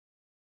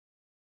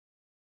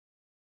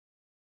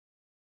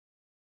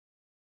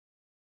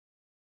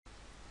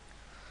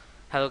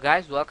Hello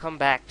guys, welcome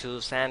back to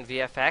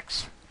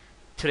Sanvfx.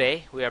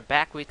 Today we are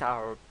back with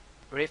our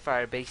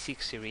Rayfire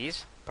Basic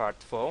series,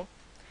 part 4.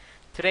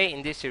 Today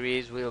in this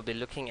series we will be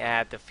looking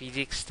at the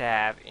physics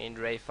tab in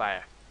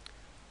Rayfire.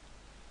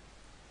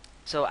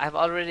 So I've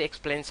already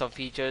explained some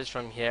features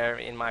from here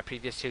in my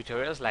previous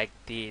tutorials, like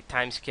the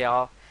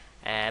timescale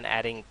and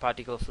adding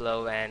particle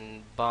flow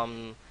and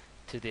bump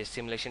to the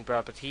simulation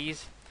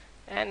properties,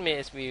 and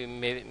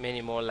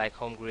many more like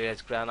home grid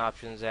as ground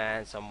options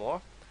and some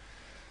more.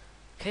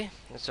 Okay,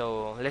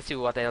 so let's see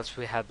what else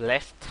we have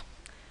left.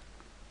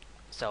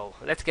 So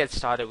let's get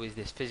started with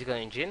this physical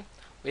engine.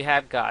 We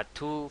have got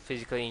two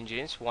physical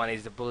engines. One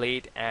is the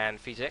Bullet and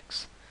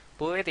Physics.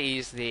 Bullet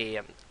is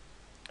the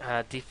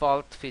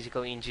default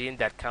physical engine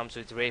that comes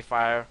with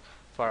Rayfire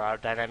for our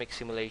dynamic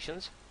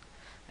simulations,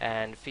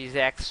 and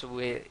Physics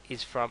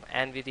is from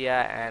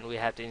NVIDIA, and we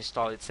have to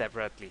install it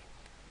separately.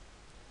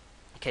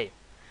 Okay,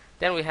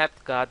 then we have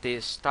got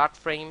this start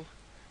frame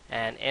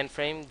and end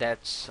frame.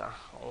 That's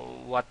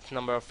what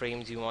number of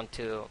frames you want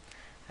to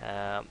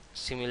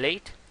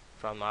simulate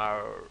from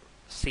our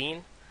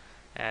scene,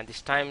 and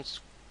this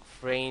times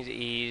frames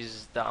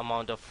is the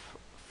amount of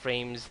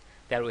frames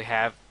that we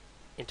have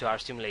into our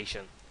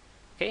simulation.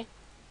 Okay,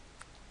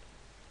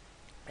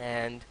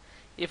 and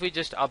if we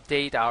just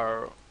update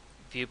our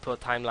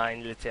viewport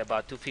timeline, let's say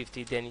about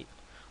 250, then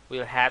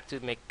we'll have to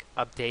make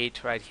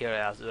update right here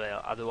as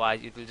well,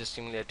 otherwise it will just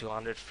simulate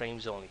 200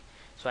 frames only.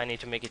 So I need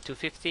to make it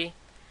 250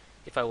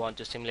 if I want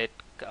to simulate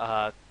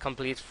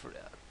complete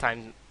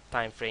time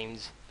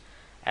frames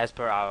as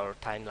per our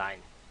timeline.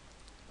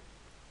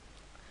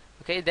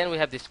 Okay, then we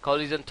have this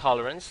collision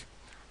tolerance.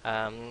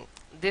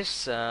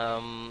 This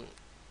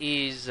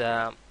is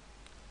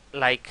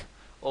like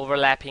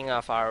overlapping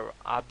of our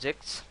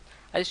objects.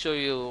 I'll show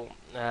you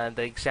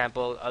the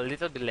example a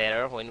little bit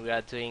later when we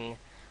are doing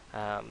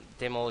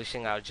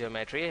demolishing our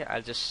geometry.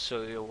 I'll just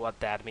show you what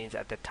that means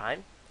at the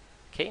time.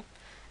 Okay,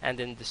 and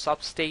then the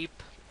substep.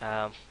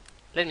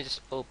 Let me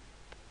just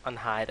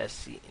unhide a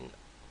scene.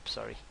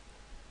 Sorry,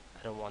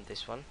 I don't want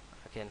this one.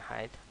 I can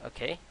hide.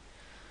 Okay,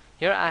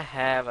 here I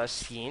have a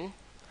scene.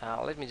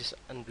 Let me just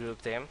ungroup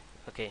them.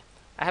 Okay,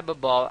 I have a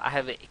ball. I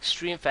have an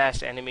extreme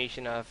fast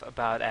animation of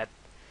about at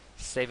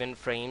 7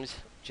 frames,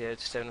 0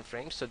 to 7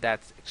 frames. So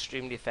that's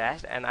extremely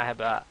fast. And I have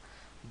a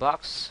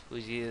box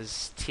which is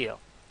steel.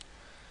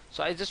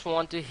 So I just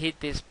want to hit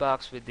this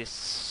box with this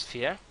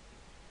sphere.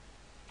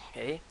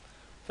 Okay,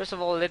 first of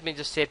all, let me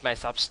just set my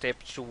substep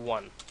to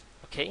 1.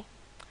 Okay,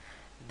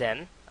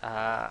 then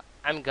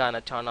I'm gonna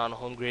turn on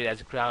home grid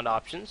as a ground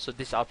option. So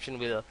this option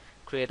will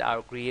create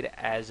our grid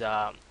as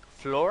a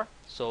floor,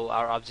 so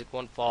our object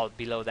won't fall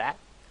below that.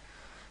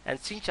 And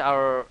since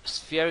our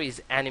sphere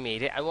is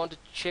animated, I want to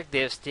check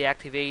this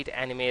deactivate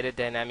animated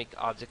dynamic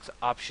objects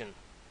option,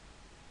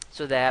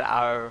 so that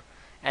our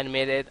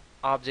animated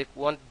object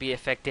won't be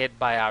affected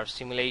by our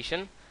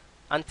simulation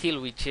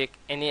until we check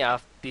any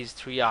of these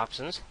 3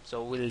 options.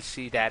 So we'll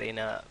see that in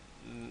a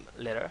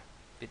later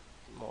bit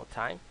more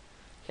time.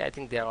 Okay, I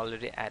think they're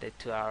already added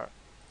to our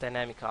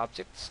dynamic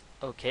objects.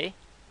 Okay,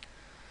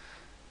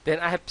 then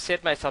I have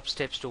set my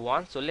substeps to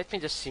 1, so let me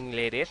just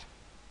simulate it.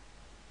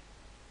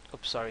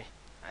 Oops, sorry,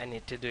 I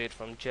need to do it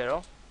from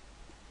 0.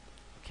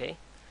 Okay,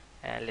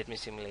 and let me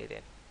simulate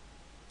it.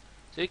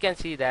 So you can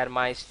see that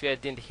my sphere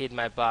didn't hit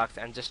my box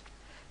and just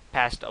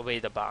passed away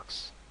the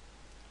box.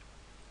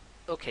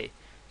 Okay,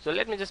 so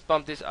let me just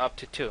bump this up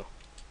to 2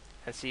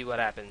 and see what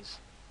happens.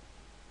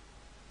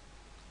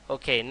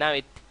 Okay, now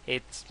it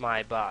hits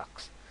my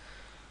box.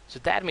 So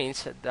that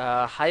means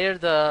the higher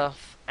the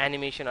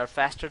animation or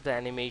faster the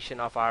animation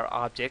of our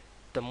object,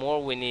 the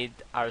more we need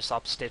our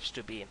substeps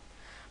to be.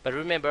 But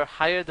remember,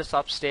 higher the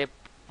substep,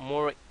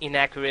 more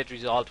inaccurate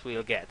result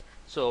we'll get.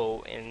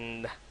 So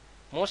in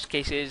most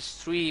cases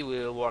 3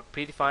 will work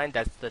pretty fine.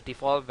 That's the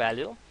default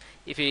value.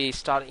 If you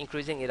start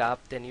increasing it up,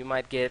 then you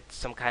might get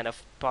some kind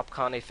of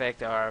popcorn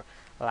effect, or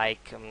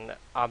like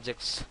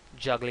objects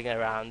juggling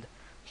around,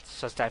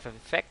 such type of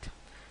effect.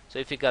 So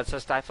if you got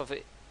such type of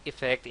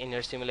effect in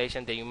your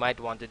simulation, then you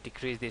might want to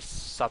decrease this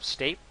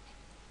substep.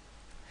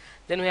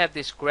 Then we have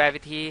this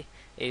gravity.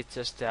 It's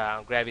just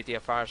gravity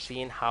of our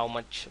scene, how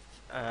much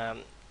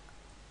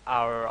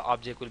our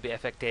object will be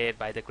affected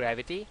by the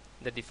gravity.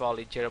 The default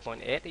is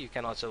 0.8. You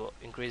can also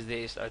increase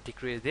this or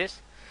decrease this.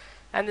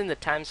 And then the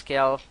time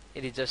scale,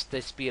 it is just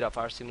the speed of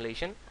our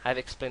simulation. I've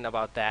explained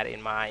about that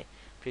in my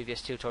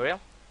previous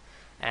tutorial.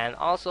 And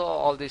also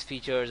all these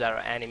features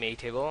are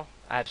animatable.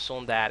 I've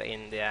shown that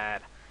in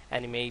that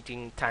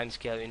animating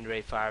timescale in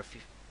Rayfire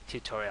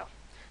tutorial.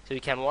 So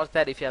you can watch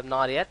that if you have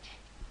not yet.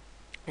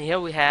 And here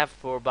we have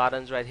 4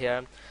 buttons right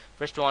here.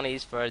 First one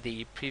is for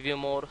the preview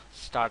mode.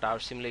 Start our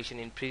simulation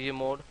in preview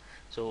mode,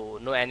 so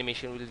no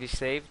animation will be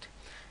saved.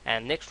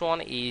 And next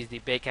one is the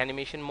bake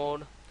animation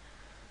mode.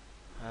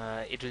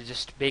 It will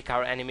just bake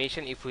our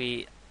animation if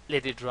we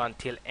let it run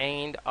till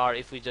end, or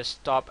if we just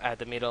stop at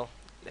the middle.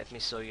 Let me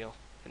show you.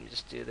 Let me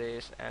just do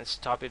this and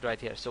stop it right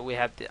here. So we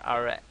have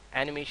our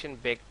animation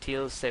baked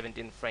till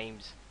 17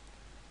 frames.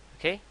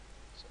 Okay,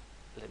 so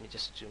let me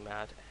just zoom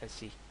out and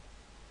see.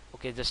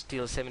 okay, just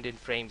till 17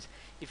 frames.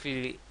 If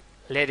we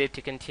let it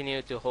to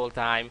continue the whole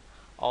time,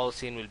 all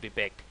scene will be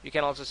baked. You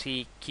can also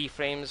see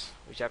keyframes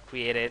which are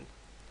created.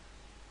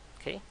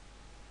 Okay,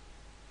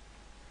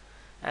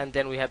 and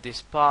then we have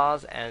this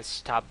pause and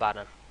stop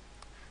button.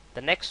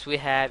 The next we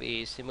have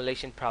is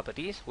simulation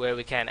properties, where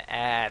we can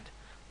add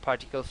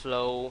particle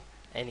flow,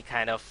 any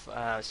kind of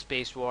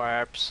space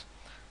warps,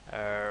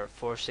 or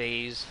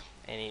forces,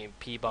 any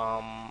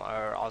p-bomb,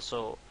 or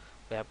also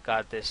we have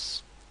got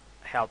this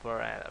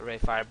helper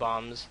Rayfire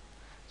bombs.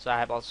 So I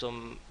have also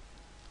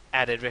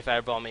added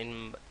Rayfire bomb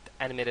in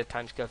animated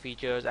timescale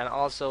features, and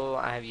also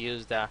I have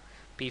used the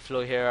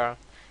p-flow here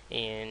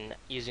in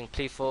using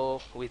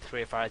playful with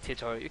Rayfire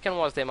tutorial. You can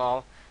watch them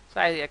all. So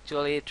I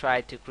actually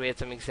tried to create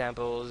some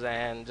examples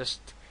and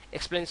just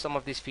explain some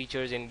of these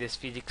features in this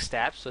physics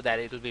tab so that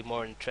it will be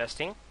more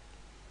interesting.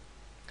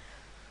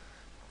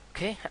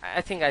 Okay, I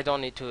think I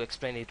don't need to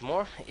explain it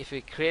more. If we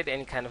create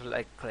any kind of,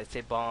 like, let's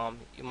say bomb,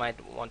 you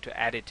might want to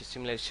add it to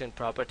simulation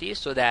properties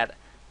so that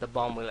the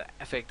bomb will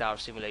affect our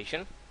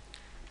simulation.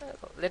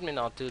 Let me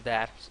not do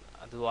that,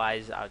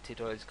 otherwise our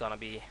tutorial is gonna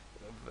be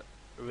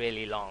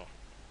really long.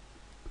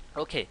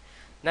 Okay,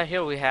 now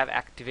here we have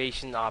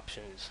activation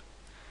options.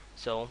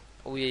 So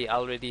we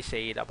already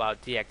said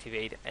about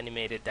deactivate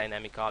animated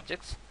dynamic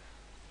objects.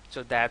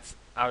 So that's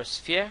our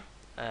sphere.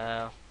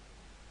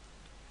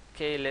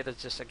 Okay, let us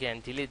just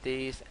again delete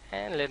this,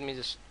 and let me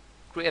just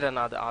create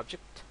another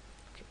object.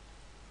 Okay.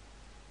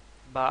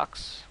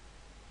 Box.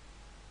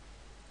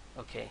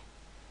 Okay,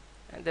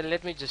 and then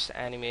let me just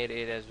animate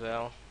it as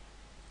well,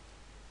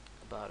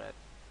 about at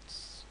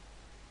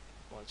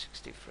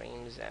 160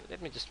 frames, and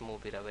let me just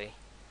move it away.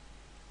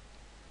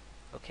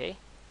 Okay.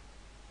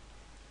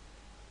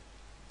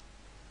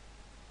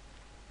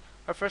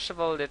 Or first of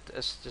all, let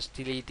us just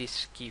delete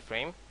this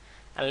keyframe,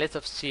 and let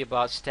us see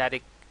about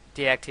static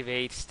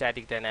deactivate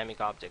static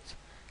dynamic objects.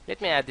 Let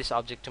me add this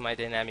object to my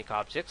dynamic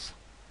objects,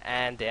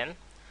 and then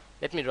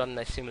let me run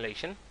my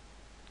simulation.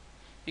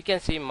 You can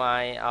see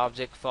my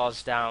object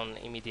falls down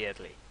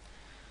immediately.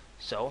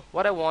 So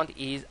what I want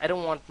is, I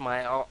don't want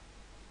my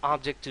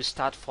object to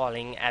start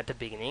falling at the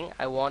beginning.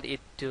 I want it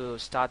to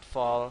start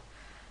fall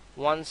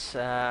once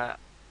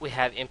we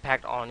have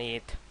impact on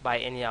it by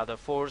any other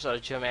force or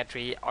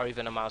geometry or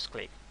even a mouse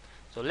click.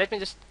 So let me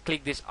just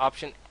click this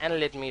option and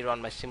let me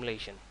run my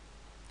simulation.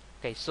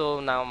 Okay, so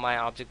now my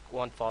object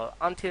won't fall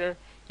until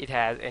it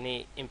has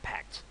any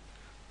impact.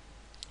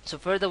 So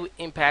for the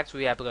impacts,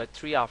 we have got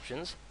three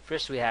options.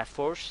 First, we have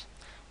force.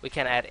 We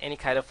can add any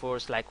kind of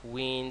force like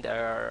wind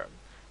or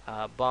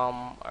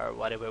bomb or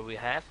whatever we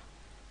have.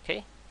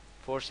 Okay,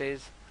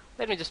 forces.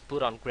 Let me just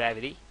put on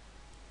gravity.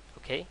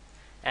 Okay,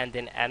 and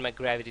then add my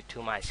gravity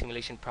to my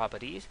simulation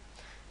properties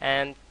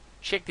and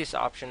check this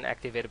option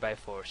activated by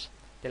force.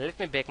 Then let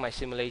me bake my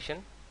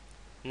simulation.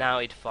 Now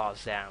it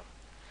falls down,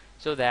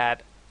 so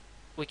that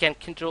we can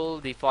control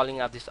the falling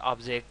of this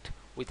object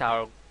with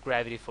our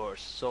gravity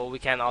force. So we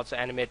can also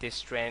animate this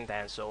strength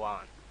and so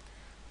on.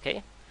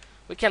 Okay,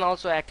 we can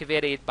also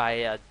activate it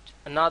by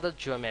another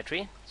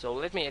geometry. So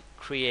let me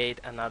create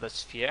another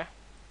sphere.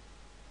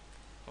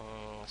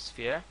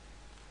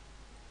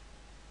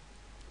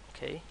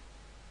 Okay,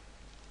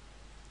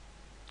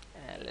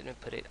 and let me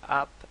put it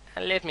up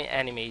and let me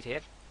animate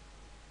it.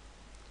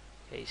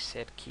 Okay,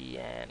 set key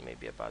and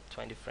maybe about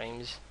 20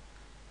 frames.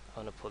 I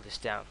want to pull this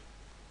down.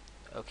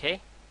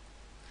 Okay,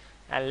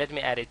 and let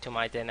me add it to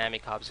my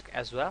dynamic object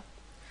as well.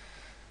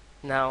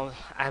 Now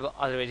I have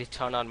already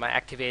turned on my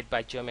activate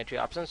by geometry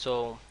option,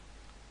 so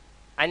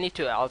I need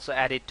to also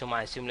add it to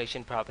my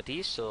simulation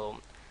properties, so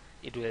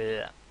it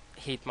will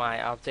hit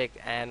my object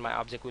and my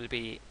object will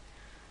be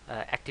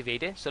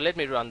activated. So let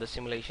me run the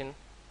simulation.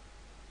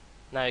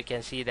 Now you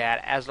can see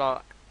that as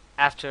long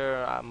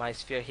after my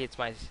sphere hits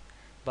my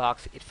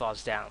box, it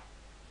falls down.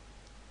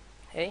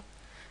 Okay,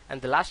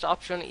 and the last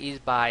option is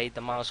by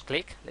the mouse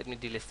click. Let me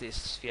delete this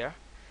sphere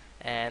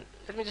and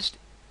let me just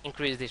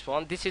increase this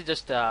one. This is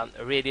just the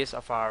radius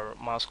of our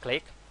mouse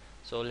click,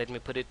 so let me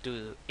put it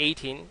to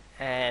 18,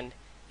 and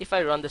if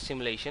I run the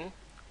simulation,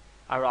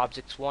 our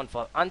objects won't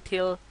fall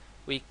until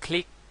we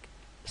click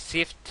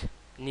shift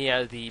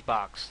near the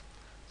box.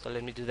 So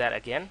let me do that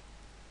again.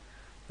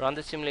 Run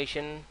the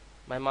simulation.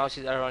 My mouse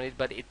is around it,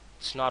 but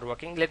it's not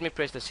working. Let me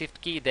press the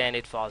shift key, then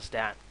it falls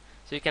down.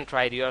 So you can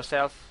try it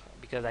yourself,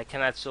 because I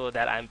cannot show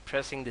that I'm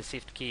pressing the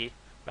shift key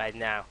right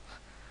now.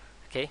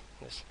 Okay,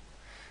 yes.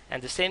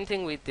 And the same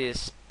thing with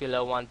this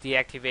below one,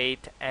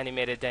 deactivate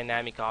animated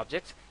dynamic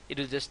objects. It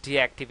will just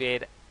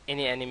deactivate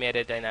any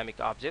animated dynamic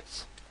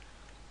objects.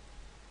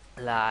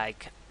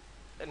 Like,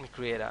 let me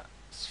create a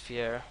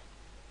sphere.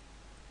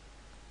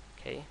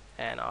 Okay,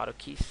 and auto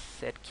key,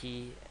 set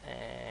key,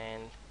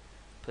 and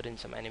put in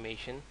some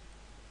animation.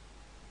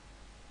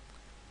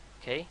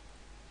 Okay.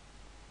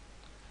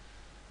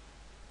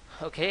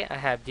 Okay, I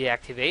have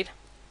deactivate.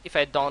 If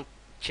I don't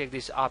check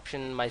this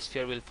option, my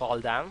sphere will fall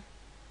down.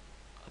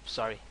 Oops,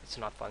 sorry, it's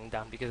not falling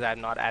down because I have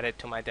not added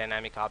to my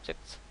dynamic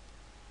objects.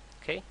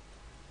 Okay,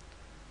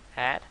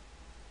 add,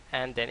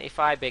 and then if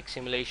I bake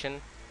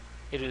simulation,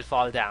 it will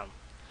fall down.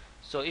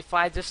 So if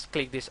I just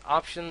click this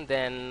option,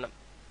 then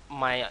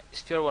my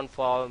sphere won't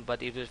fall,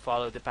 but it will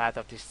follow the path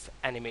of this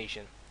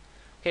animation.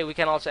 Okay, we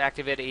can also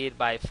activate it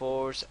by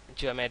force,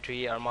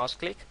 geometry, or mouse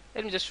click.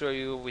 Let me just show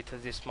you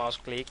with this mouse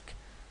click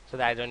so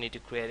that I don't need to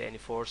create any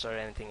force or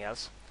anything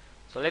else.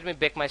 So let me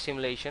bake my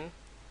simulation,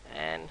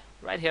 and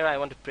right here I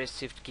want to press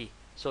shift key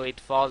so it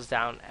falls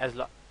down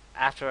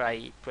after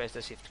I press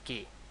the shift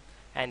key,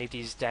 and it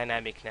is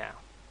dynamic now.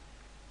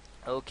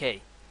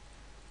 Okay,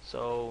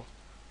 so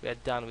we are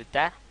done with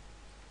that.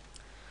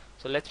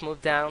 So let's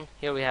move down.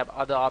 Here we have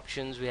other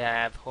options. We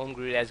have home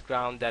grid as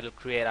ground, that will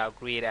create our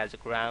grid as a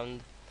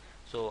ground,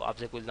 so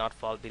object will not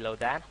fall below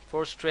that.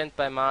 Force strength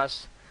by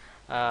mass,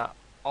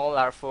 all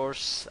our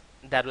force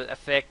that will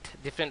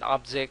affect different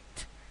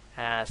object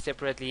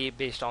separately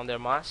based on their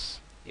mass.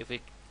 If we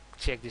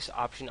check this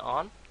option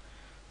on,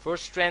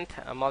 force strength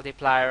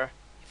multiplier,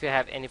 if you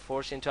have any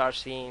force into our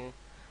scene,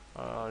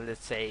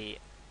 let's say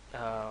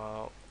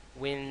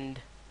wind,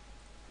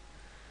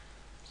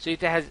 so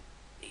it has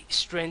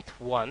strength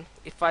 1.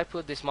 If I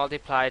put this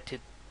multiplier to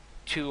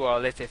 2, or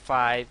let's say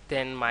 5,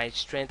 then my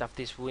strength of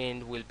this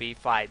wind will be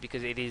 5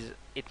 because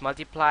it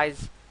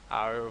multiplies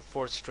our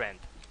force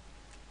strength.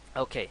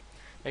 Okay,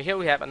 now here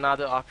we have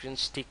another option,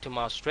 stick to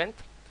mouse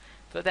strength.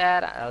 For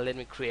that, let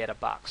me create a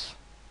box.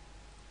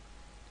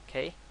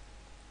 Okay,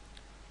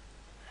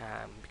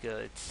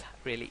 because it's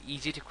really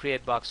easy to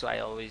create box, so I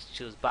always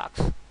choose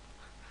box.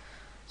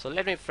 So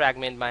let me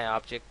fragment my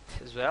object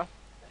as well,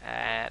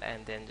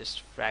 and then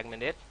just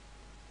fragment it.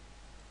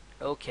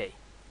 Okay,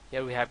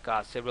 here we have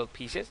got several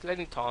pieces. Let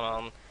me turn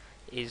on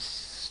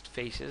is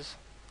faces.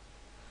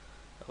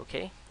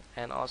 Okay,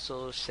 and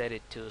also set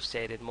it to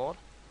shaded mode,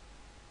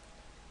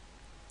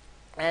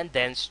 and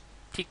then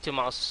stick to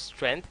mouse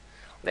strength.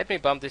 Let me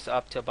bump this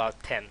up to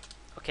about 10.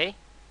 Okay,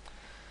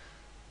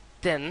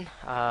 then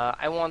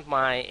I want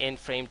my end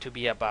frame to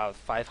be about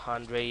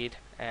 500,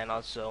 and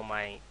also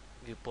my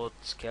viewport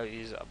scale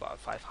is about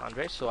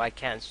 500, so I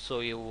can show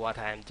you what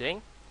I am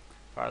doing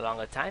for a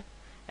longer time.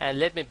 And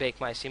let me bake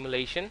my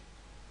simulation.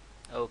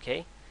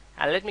 Okay,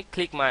 and let me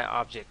click my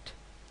object.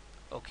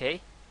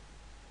 Okay,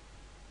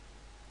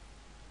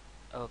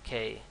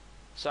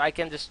 so I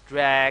can just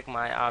drag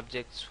my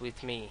objects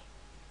with me.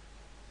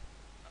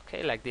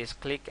 Okay, like this,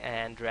 click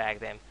and drag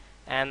them,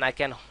 and I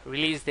can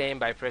release them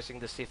by pressing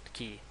the shift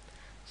key.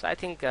 So I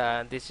think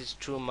this is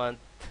true month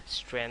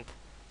strength,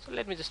 so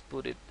let me just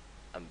put it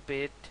a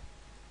bit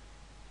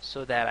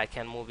so that I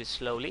can move it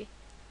slowly.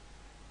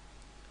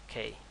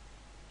 Okay,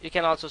 you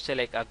can also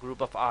select a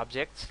group of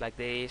objects like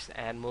this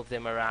and move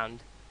them around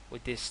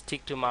with this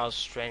stick to mouse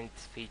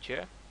strength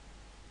feature,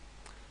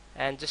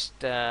 and just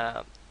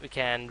we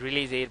can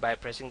release it by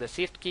pressing the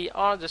shift key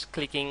or just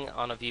clicking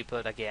on a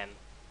viewport again.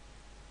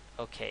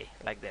 Okay,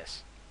 like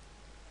this.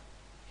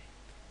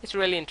 It's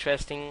really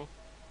interesting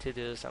to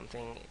do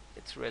something.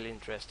 It's really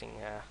interesting.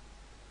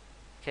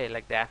 Okay,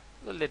 like that.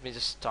 Well, let me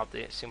just stop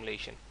the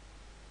simulation.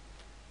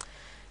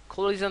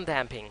 Collision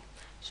damping.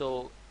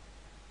 So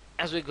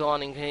as we go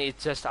on in here,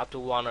 it's just up to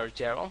 1 or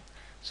 0.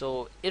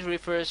 So it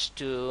refers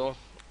to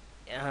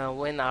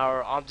when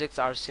our objects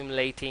are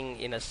simulating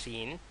in a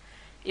scene.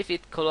 If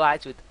it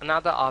collides with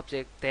another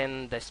object,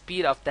 then the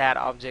speed of that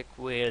object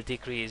will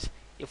decrease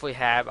if we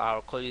have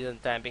our collision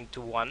damping to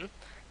 1,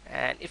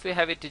 and if we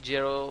have it to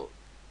 0,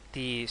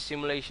 the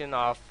simulation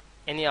of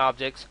any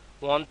objects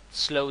won't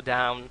slow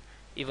down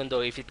even though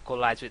if it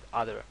collides with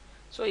other.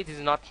 So it is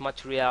not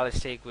much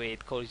realistic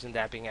with collision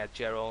damping at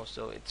 0,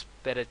 so it's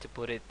better to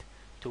put it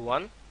to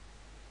 1,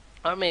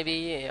 or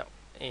maybe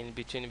in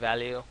between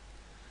value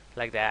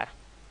like that.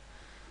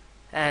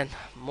 And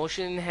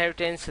motion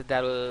inheritance,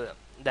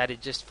 that is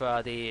just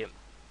for the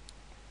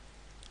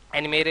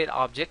animated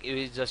object. It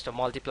is just a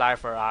multiplier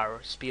for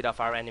our speed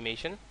of our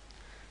animation.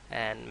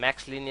 And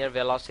max linear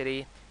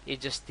velocity is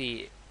just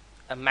the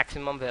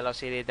maximum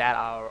velocity that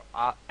our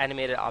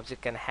animated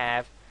object can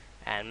have,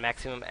 and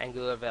maximum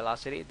angular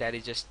velocity, that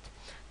is just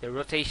the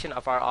rotation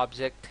of our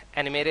object,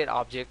 animated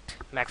object,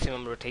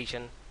 maximum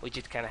rotation which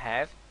it can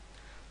have.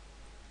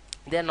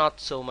 They're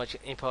not so much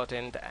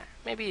important,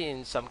 maybe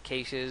in some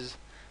cases,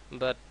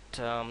 but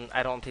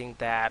I don't think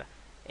that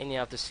any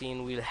of the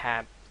scene will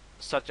have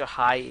such a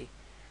high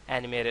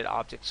animated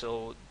object,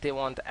 so they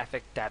won't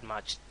affect that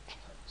much.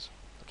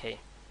 Okay,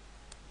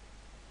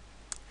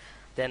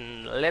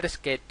 then let us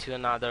get to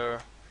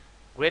another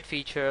great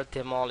feature,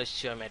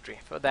 Demolished Geometry.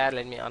 For that,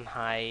 let me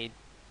unhide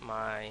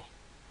my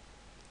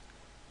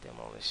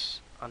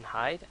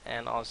unhide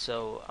and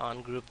also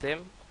ungroup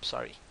them.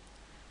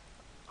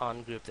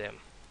 Ungroup them.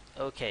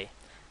 Okay,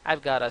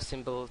 I've got a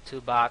simple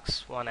two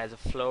box, one as a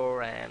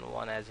floor and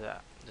one as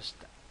a just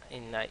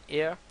in the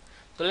air.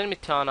 So let me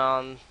turn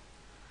on.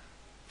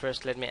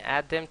 First, let me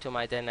add them to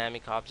my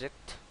dynamic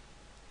object.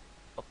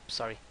 Oh,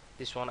 sorry,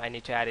 this one I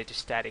need to add it to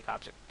static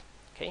object.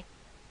 Okay.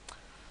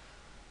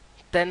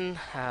 Then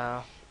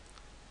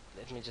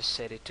let me just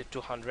set it to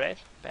 200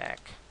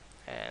 back,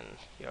 and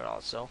here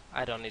also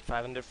I don't need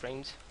 500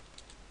 frames.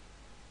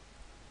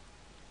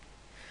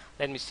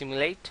 Let me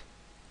simulate.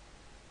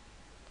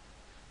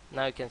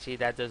 Now you can see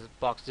that the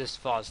box just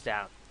falls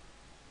down.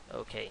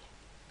 Okay,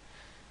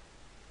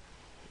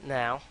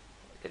 now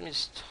let me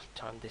just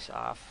turn this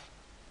off.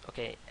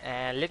 Okay,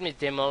 and let me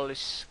turn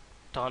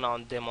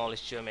on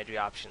demolish geometry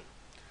option,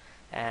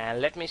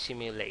 and let me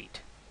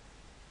simulate.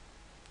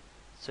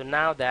 So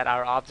now that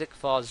our object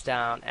falls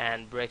down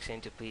and breaks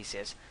into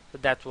pieces, so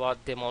that's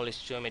what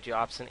demolish geometry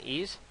option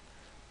is,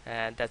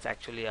 and that's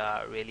actually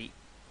a really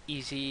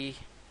easy.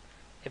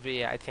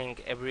 I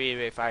think every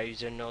Rayfire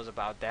user knows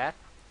about that.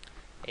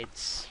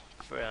 It's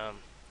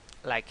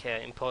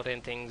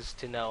important things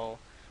to know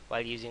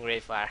while using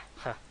Rayfire.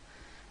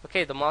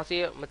 Okay, the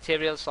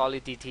material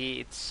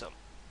solidity.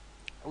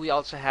 We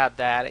also have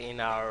that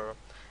in our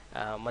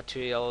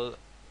material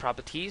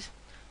properties.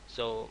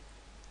 So,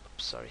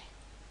 sorry.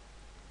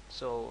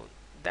 So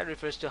that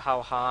refers to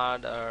how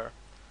hard or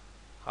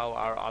how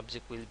our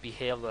object will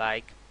behave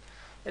like.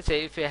 Let's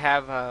say if you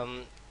have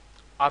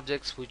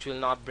objects which will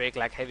not break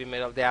like heavy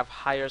metal, they have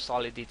higher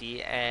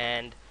solidity,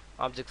 and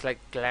objects like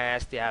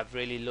glass, they have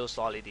really low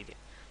solidity.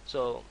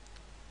 So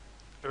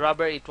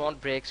rubber, it won't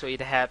break, so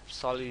it has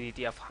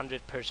solidity of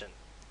 100%.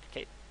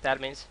 Okay, that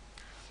means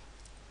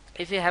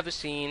if you have a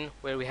scene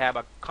where we have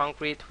a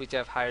concrete which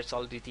have higher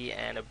solidity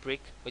and a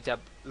brick which have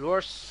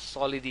lower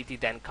solidity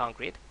than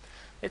concrete.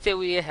 Let's say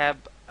we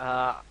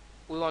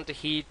want to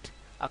hit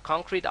a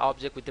concrete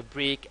object with a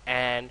brick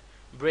and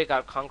break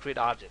our concrete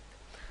object.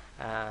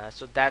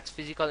 So that's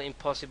physically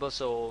impossible.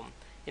 So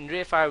in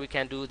Rayfire we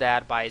can do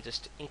that by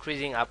just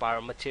increasing up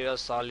our material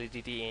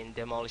solidity in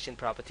demolition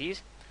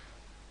properties,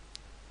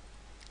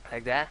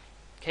 like that.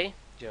 Okay,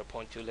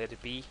 0.2, let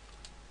it be.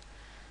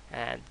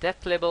 And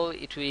depth level,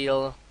 it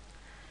will,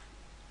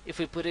 if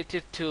we put it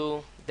to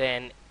 2,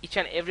 then each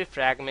and every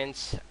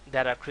fragments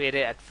that are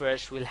created at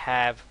first will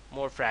have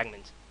more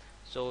fragments.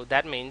 So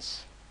that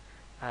means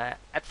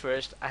at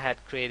first I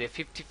had created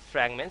 50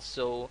 fragments,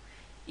 so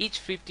each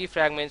 50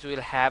 fragments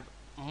will have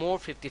more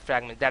 50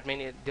 fragments. That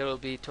means there will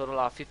be a total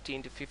of 50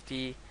 into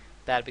 50.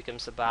 That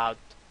becomes about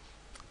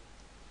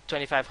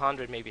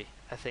 2500 maybe,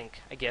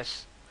 I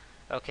guess.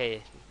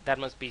 Okay, that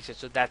must be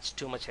so that's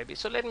too much heavy.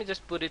 So let me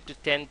just put it to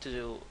 10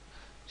 to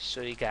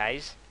show you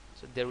guys.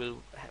 So there will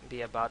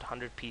be about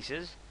 100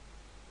 pieces.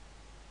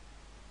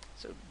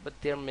 So, but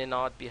there may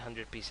not be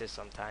 100 pieces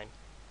sometime.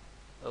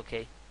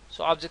 Okay,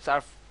 so objects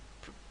are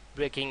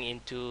breaking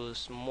into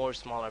more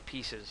smaller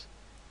pieces.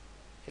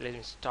 Okay, let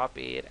me stop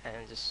it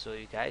and just show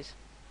you guys.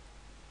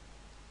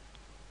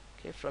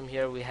 Okay, from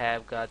here we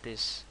have got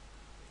this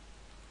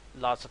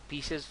lots of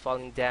pieces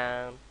falling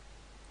down,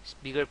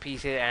 bigger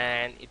pieces,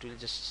 and it will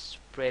just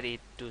spread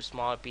it to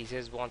smaller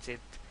pieces once it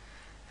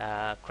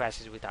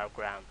crashes with our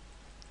ground.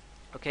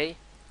 Okay,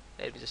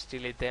 let me just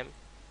delete them.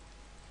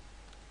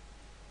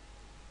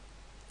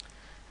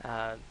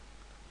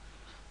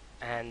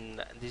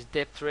 And this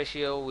depth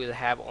ratio will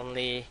have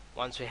only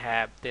once we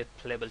have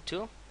depth level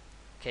 2.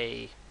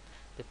 Okay,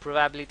 the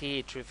probability,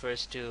 it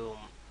refers to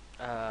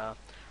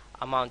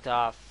amount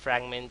of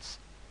fragments,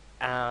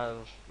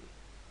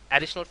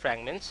 additional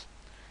fragments.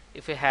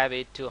 If we have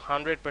it to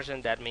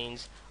 100%, that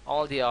means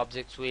all the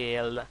objects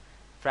will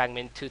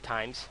fragment 2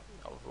 times,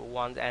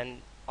 once,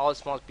 and all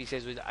small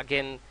pieces will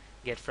again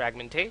get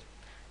fragmented.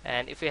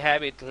 And if we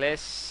have it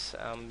less,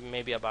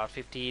 maybe about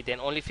 50, then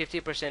only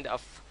 50%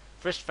 of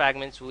first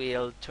fragments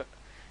will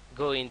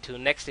go into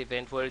next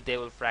event where they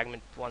will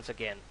fragment once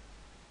again.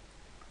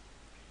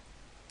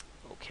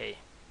 Okay,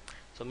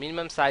 so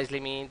minimum size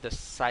limit, the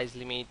size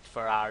limit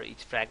for our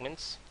each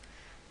fragments.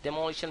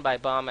 Demolition by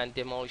bomb and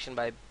demolition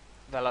by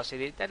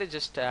velocity, that is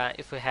just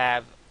if we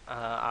have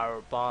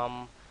our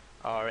bomb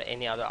or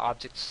any other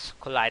objects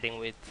colliding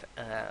with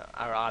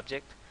our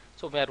object,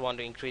 so we might want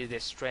to increase the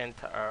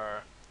strength,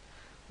 or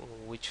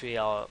which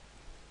we'll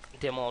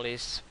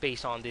demolish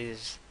based on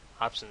these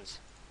options.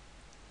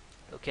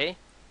 Okay,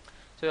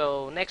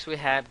 so next we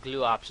have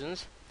glue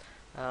options.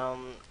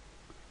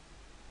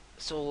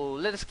 So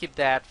let us keep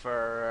that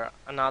for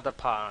another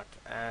part.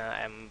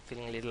 I'm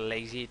feeling a little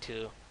lazy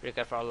to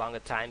record for a longer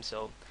time,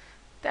 so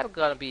that's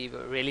gonna be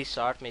really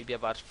short, maybe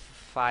about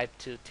 5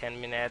 to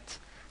 10 minutes.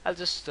 I'll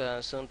just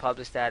soon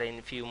publish that in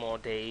a few more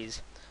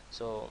days.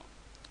 So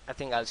I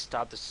think I'll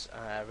stop this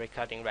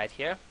recording right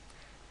here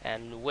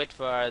and wait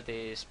for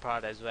this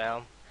part as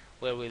well,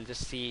 where we'll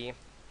just see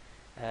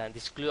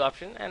this glue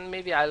option, and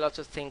maybe I'll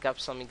also think of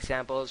some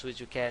examples which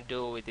you can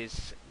do with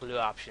these glue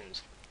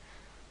options.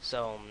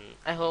 So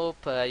I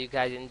hope you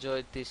guys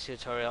enjoyed this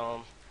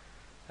tutorial,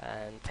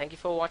 and thank you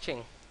for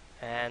watching,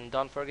 and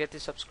don't forget to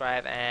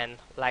subscribe and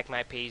like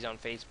my page on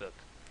Facebook.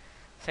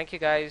 Thank you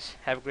guys,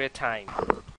 have a great time.